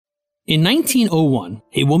In 1901,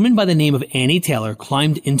 a woman by the name of Annie Taylor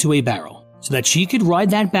climbed into a barrel so that she could ride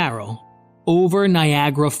that barrel over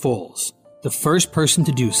Niagara Falls, the first person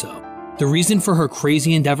to do so. The reason for her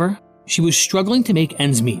crazy endeavor? She was struggling to make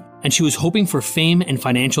ends meet, and she was hoping for fame and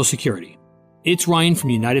financial security. It's Ryan from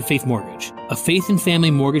United Faith Mortgage, a faith and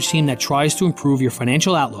family mortgage team that tries to improve your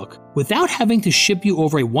financial outlook without having to ship you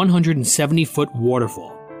over a 170-foot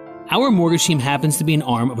waterfall. Our mortgage team happens to be an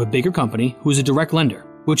arm of a bigger company who is a direct lender,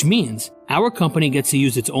 which means our company gets to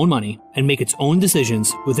use its own money and make its own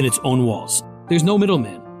decisions within its own walls. There's no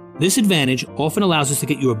middleman. This advantage often allows us to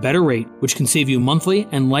get you a better rate, which can save you monthly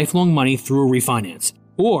and lifelong money through a refinance,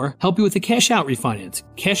 or help you with a cash-out refinance,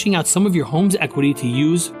 cashing out some of your home's equity to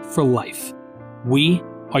use for life. We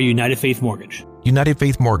are United Faith Mortgage. United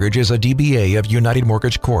Faith Mortgage is a DBA of United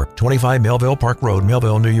Mortgage Corp., 25 Melville Park Road,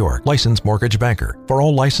 Melville, New York. Licensed mortgage banker. For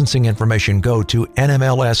all licensing information, go to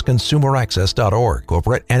nmlsconsumeraccess.org.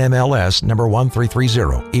 Corporate NMLS number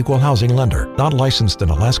 1330. Equal housing lender. Not licensed in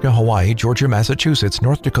Alaska, Hawaii, Georgia, Massachusetts,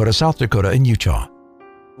 North Dakota, South Dakota, and Utah.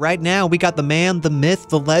 Right now, we got the man, the myth,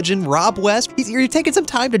 the legend, Rob West. You're taking some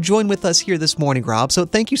time to join with us here this morning, Rob. So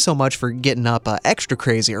thank you so much for getting up extra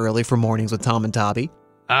crazy early for Mornings with Tom and Tabby.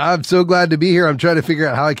 I'm so glad to be here. I'm trying to figure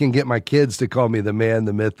out how I can get my kids to call me the man,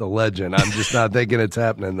 the myth, the legend. I'm just not thinking it's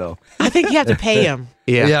happening, though. I think you have to pay him.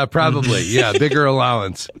 Yeah, probably. Yeah, bigger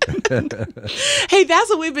allowance. Hey, that's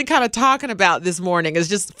what we've been kind of talking about this morning is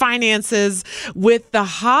just finances with the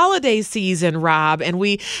holiday season, Rob. And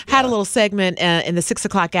we had a little segment in the 6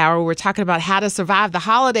 o'clock hour where we're talking about how to survive the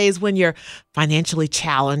holidays when you're financially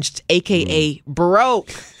challenged, a.k.a. broke.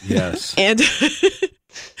 Yes.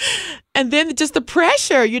 And then just the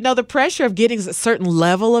pressure, the pressure of getting a certain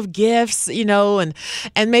level of gifts, and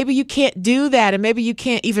maybe you can't do that. And maybe you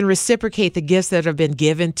can't even reciprocate the gifts that have been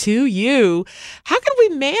given to you. How can we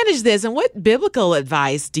manage this? And what biblical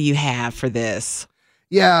advice do you have for this?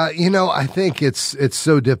 Yeah, I think it's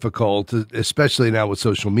so difficult, especially now with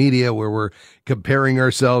social media where we're comparing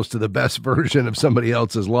ourselves to the best version of somebody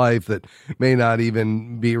else's life that may not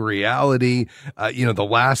even be reality. The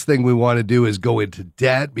last thing we want to do is go into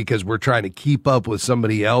debt because we're trying to keep up with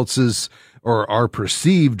somebody else's or our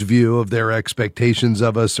perceived view of their expectations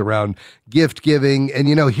of us around gift giving. And,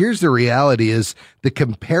 here's the reality is the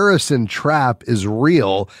comparison trap is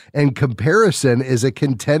real and comparison is a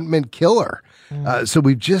contentment killer. So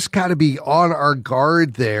we've just got to be on our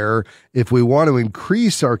guard there. If we want to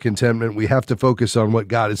increase our contentment, we have to focus on what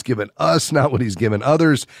God has given us, not what he's given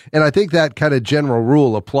others. And I think that kind of general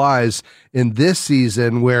rule applies in this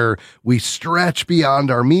season where we stretch beyond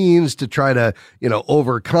our means to try to,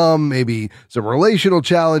 overcome maybe some relational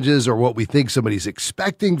challenges or what we think somebody's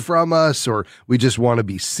expecting from us, or we just want to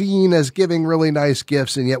be seen as giving really nice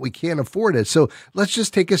gifts and yet we can't afford it. So let's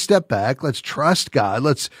just take a step back. Let's trust God.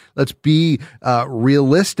 Let's be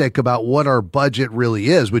realistic about what our budget really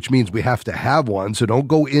is, which means we have to have one. So don't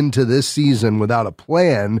go into this season without a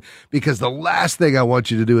plan, because the last thing I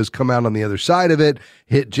want you to do is come out on the other side of it,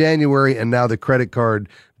 hit January, and now the credit card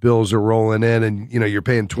bills are rolling in and, you're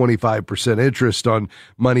paying 25% interest on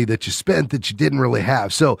money that you spent that you didn't really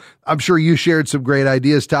have. So I'm sure you shared some great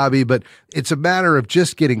ideas, Tabby, but it's a matter of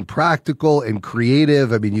just getting practical and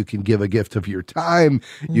creative. I mean, you can give a gift of your time.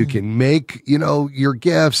 You can make, your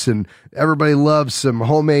gifts, and everybody loves some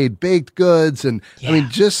homemade baked goods. And I mean,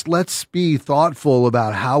 just let's be thoughtful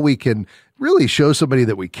about how we can really show somebody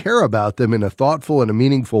that we care about them in a thoughtful and a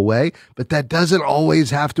meaningful way. But that doesn't always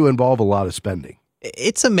have to involve a lot of spending.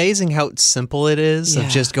 It's amazing how simple it is of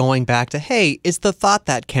just going back to, hey, it's the thought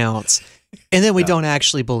that counts. And then we don't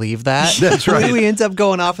actually believe that. That's right. We end up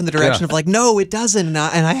going off in the direction of like, no, it doesn't. And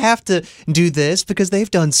I have to do this because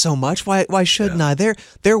they've done so much. Why shouldn't I?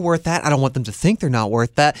 They're worth that. I don't want them to think they're not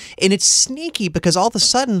worth that. And it's sneaky because all of a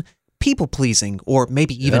sudden people pleasing or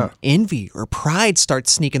maybe even envy or pride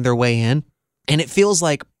starts sneaking their way in. And it feels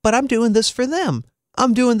like, but I'm doing this for them.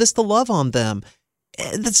 I'm doing this to love on them.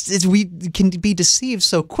 We can be deceived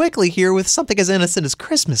so quickly here with something as innocent as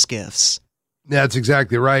Christmas gifts. That's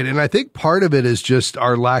exactly right. And I think part of it is just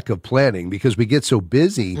our lack of planning because we get so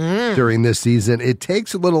busy during this season. It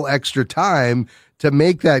takes a little extra time to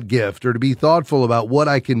make that gift or to be thoughtful about what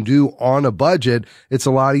I can do on a budget. It's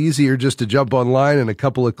a lot easier just to jump online and a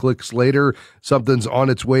couple of clicks later, something's on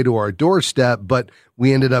its way to our doorstep, but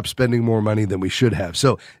we ended up spending more money than we should have.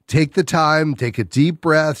 So take the time, take a deep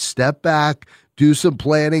breath, step back, do some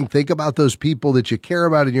planning. Think about those people that you care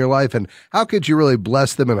about in your life and how could you really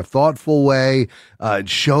bless them in a thoughtful way, and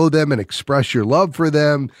show them and express your love for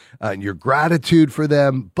them and your gratitude for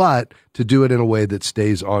them, but to do it in a way that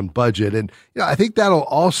stays on budget. And I think that'll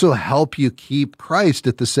also help you keep Christ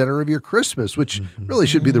at the center of your Christmas, which really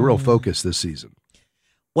should be the real focus this season.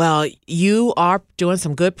 Well, you are doing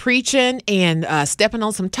some good preaching and stepping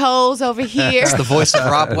on some toes over here. It's the voice of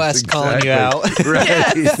Rob West calling you out.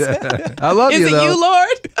 Right. Yes. I love you, though. Is it you, Lord?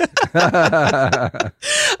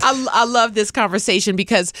 I love this conversation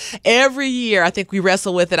because every year I think we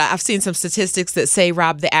wrestle with it. I've seen some statistics that say,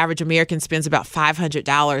 Rob, the average American spends about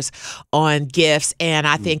 $500 on gifts. And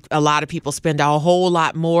I think a lot of people spend a whole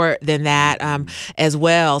lot more than that as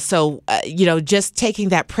well. So, just taking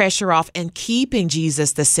that pressure off and keeping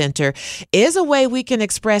Jesus the center is a way we can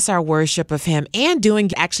express our worship of him and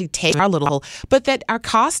actually take our little, but that are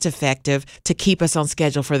cost effective to keep us on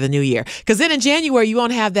schedule for the new year. Because then in January, you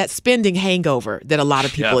won't have that spending hangover that a lot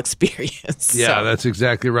of people experience. Yeah, that's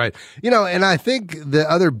exactly right. And I think the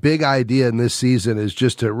other big idea in this season is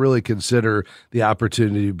just to really consider the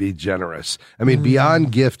opportunity to be generous. I mean,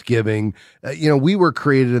 beyond gift giving, we were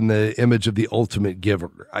created in the image of the ultimate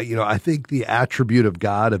giver. I think the attribute of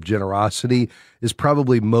God of generosity is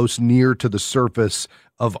probably most near to the surface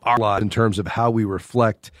of our life in terms of how we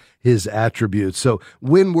reflect his attributes. So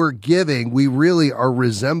when we're giving, we really are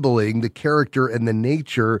resembling the character and the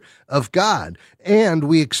nature of God. And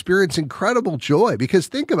we experience incredible joy because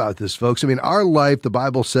think about this, folks. I mean, our life, the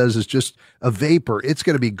Bible says, is just a vapor. It's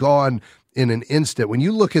going to be gone in an instant. When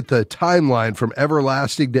you look at the timeline from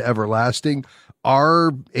everlasting to everlasting,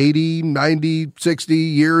 our 80, 90, 60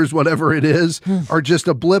 years, whatever it is, are just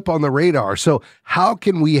a blip on the radar. So how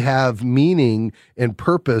can we have meaning and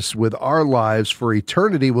purpose with our lives for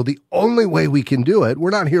eternity? Well, the only way we can do it, we're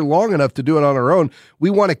not here long enough to do it on our own. We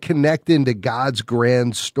want to connect into God's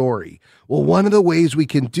grand story. Well, one of the ways we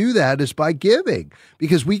can do that is by giving,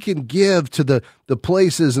 because we can give to the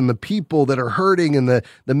places and the people that are hurting and the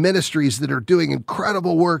ministries that are doing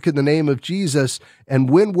incredible work in the name of Jesus. And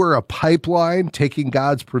when we're a pipeline, taking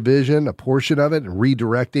God's provision, a portion of it, and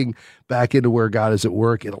redirecting back into where God is at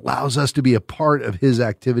work, it allows us to be a part of his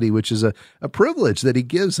activity, which is a privilege that he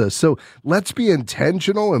gives us. So let's be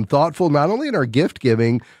intentional and thoughtful, not only in our gift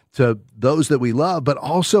giving to those that we love, but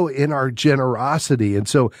also in our generosity. And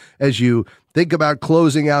so as you think about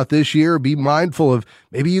closing out this year, be mindful of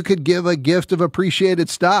maybe you could give a gift of appreciated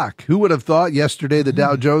stock. Who would have thought yesterday the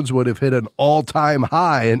Dow Jones would have hit an all-time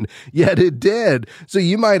high, and yet it did. So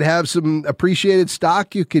you might have some appreciated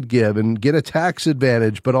stock you could give and get a tax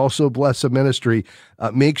advantage, but also bless a ministry.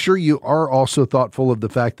 Make sure you are also thoughtful of the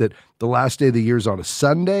fact that the last day of the year is on a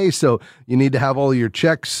Sunday, so you need to have all your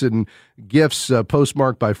checks and gifts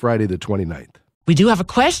postmarked by Friday the 29th. We do have a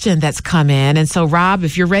question that's come in. And so, Rob,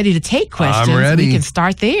 if you're ready to take questions, we can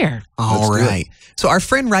start there. All right. So our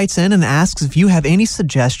friend writes in and asks if you have any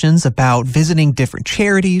suggestions about visiting different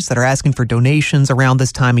charities that are asking for donations around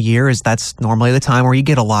this time of year, as that's normally the time where you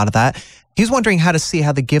get a lot of that. He's wondering how to see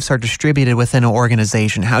how the gifts are distributed within an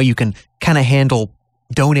organization, how you can kind of handle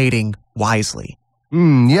donating wisely.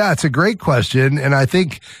 Yeah, it's a great question. And I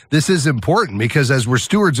think this is important because as we're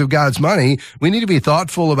stewards of God's money, we need to be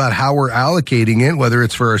thoughtful about how we're allocating it, whether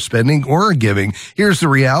it's for our spending or our giving. Here's the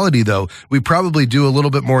reality, though. We probably do a little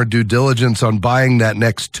bit more due diligence on buying that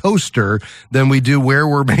next toaster than we do where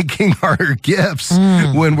we're making our gifts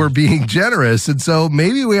when we're being generous. And so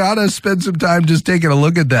maybe we ought to spend some time just taking a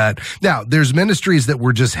look at that. Now, there's ministries that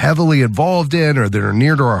we're just heavily involved in or that are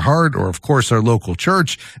near to our heart, or of course our local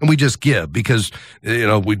church, and we just give because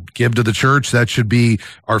we give to the church. That should be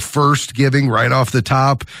our first giving right off the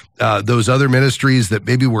top. Those other ministries that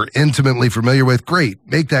maybe we're intimately familiar with, great,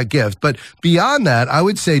 make that gift. But beyond that, I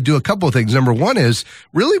would say do a couple of things. Number one is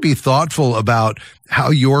really be thoughtful about how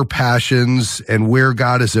your passions and where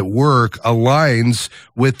God is at work aligns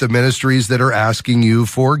with the ministries that are asking you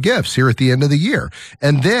for gifts here at the end of the year.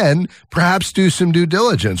 And then perhaps do some due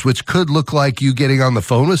diligence, which could look like you getting on the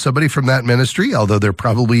phone with somebody from that ministry, although they're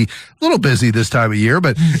probably a little busy this time of year,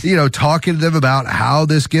 but, talking to them about how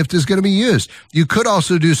this gift is going to be used. You could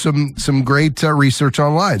also do some great research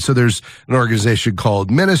online. So there's an organization called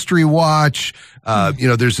Ministry Watch.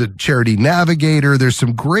 There's a Charity Navigator. There's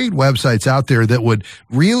some great websites out there that would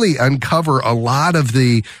really uncover a lot of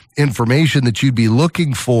the information that you'd be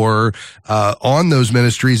looking for on those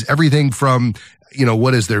ministries. Everything from,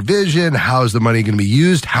 what is their vision? How is the money going to be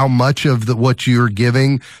used? How much of what you're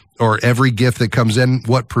giving or every gift that comes in,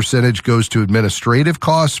 what percentage goes to administrative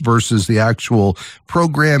costs versus the actual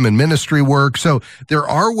program and ministry work. So there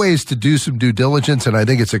are ways to do some due diligence, and I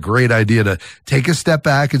think it's a great idea to take a step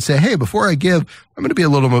back and say, hey, before I give, I'm going to be a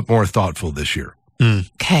little bit more thoughtful this year.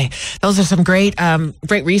 Okay. Those are some great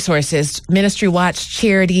resources. Ministry Watch,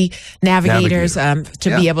 Charity Navigators, to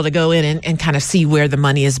be able to go in and kind of see where the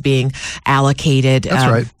money is being allocated. That's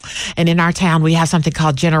right. And in our town, we have something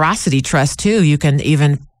called Generosity Trust, too. You can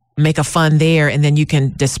even make a fund there, and then you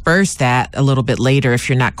can disperse that a little bit later if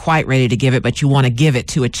you're not quite ready to give it, but you want to give it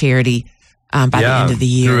to a charity by the end of the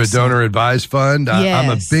year. Through a donor advised fund. Yes.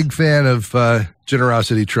 I'm a big fan of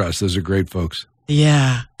Generosity Trust. Those are great folks.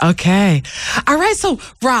 Yeah. Okay. All right. So,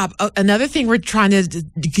 Rob, another thing we're trying to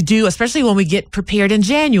do, especially when we get prepared in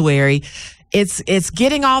January, it's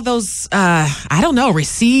getting all those,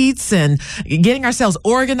 receipts and getting ourselves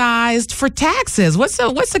organized for taxes. What's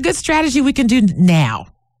a good strategy we can do now?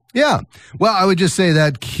 Yeah. Well, I would just say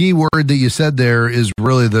that key word that you said there is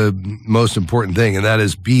really the most important thing, and that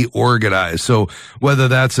is be organized. So whether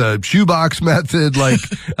that's a shoebox method, like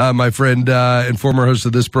my friend and former host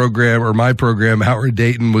of this program or my program, Howard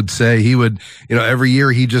Dayton, would say, he would, every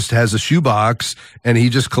year he just has a shoebox and he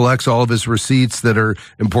just collects all of his receipts that are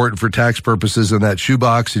important for tax purposes in that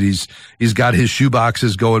shoebox. And he's got his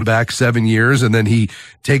shoeboxes going back 7 years, and then he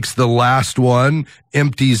takes the last one,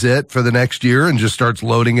 empties it for the next year, and just starts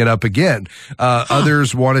loading it up again.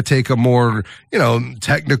 Others want to take a more,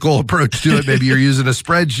 technical approach to it. Maybe you're using a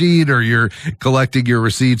spreadsheet, or you're collecting your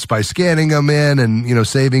receipts by scanning them in and,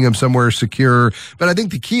 saving them somewhere secure. But I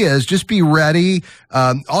think the key is just be ready.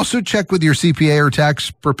 Also check with your CPA or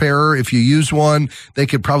tax preparer. If you use one, they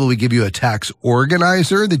could probably give you a tax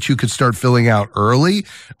organizer that you could start filling out early,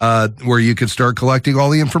 where you could start collecting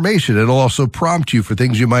all the information. It'll also prompt you for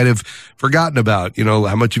things you might have forgotten about.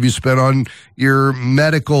 How much have you spent on your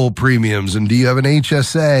medical premiums, and do you have an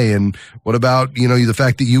HSA? And what about, the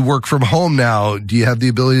fact that you work from home now? Do you have the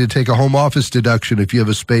ability to take a home office deduction if you have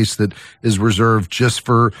a space that is reserved just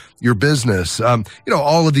for your business?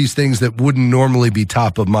 All of these things that wouldn't normally be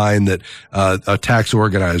top of mind that a tax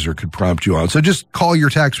organizer could prompt you on. So just call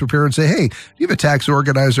your tax preparer and say, hey, do you have a tax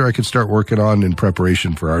organizer I could start working on in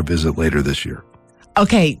preparation for our visit later this year?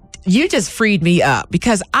 Okay. You just freed me up,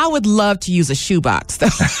 because I would love to use a shoebox, though.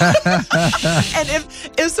 And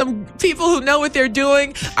if some people who know what they're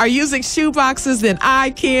doing are using shoeboxes, then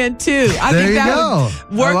I can too. I think that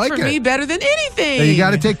would work for me better than anything. Now you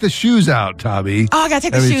got to take the shoes out, Tommy. Oh, I got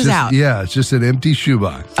to take the shoes out. Yeah, it's just an empty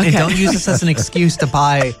shoebox. Okay. And don't use this as an excuse to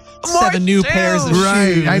buy 7 new pairs of shoes.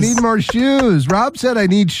 Right. I need more shoes. Rob said I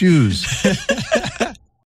need shoes.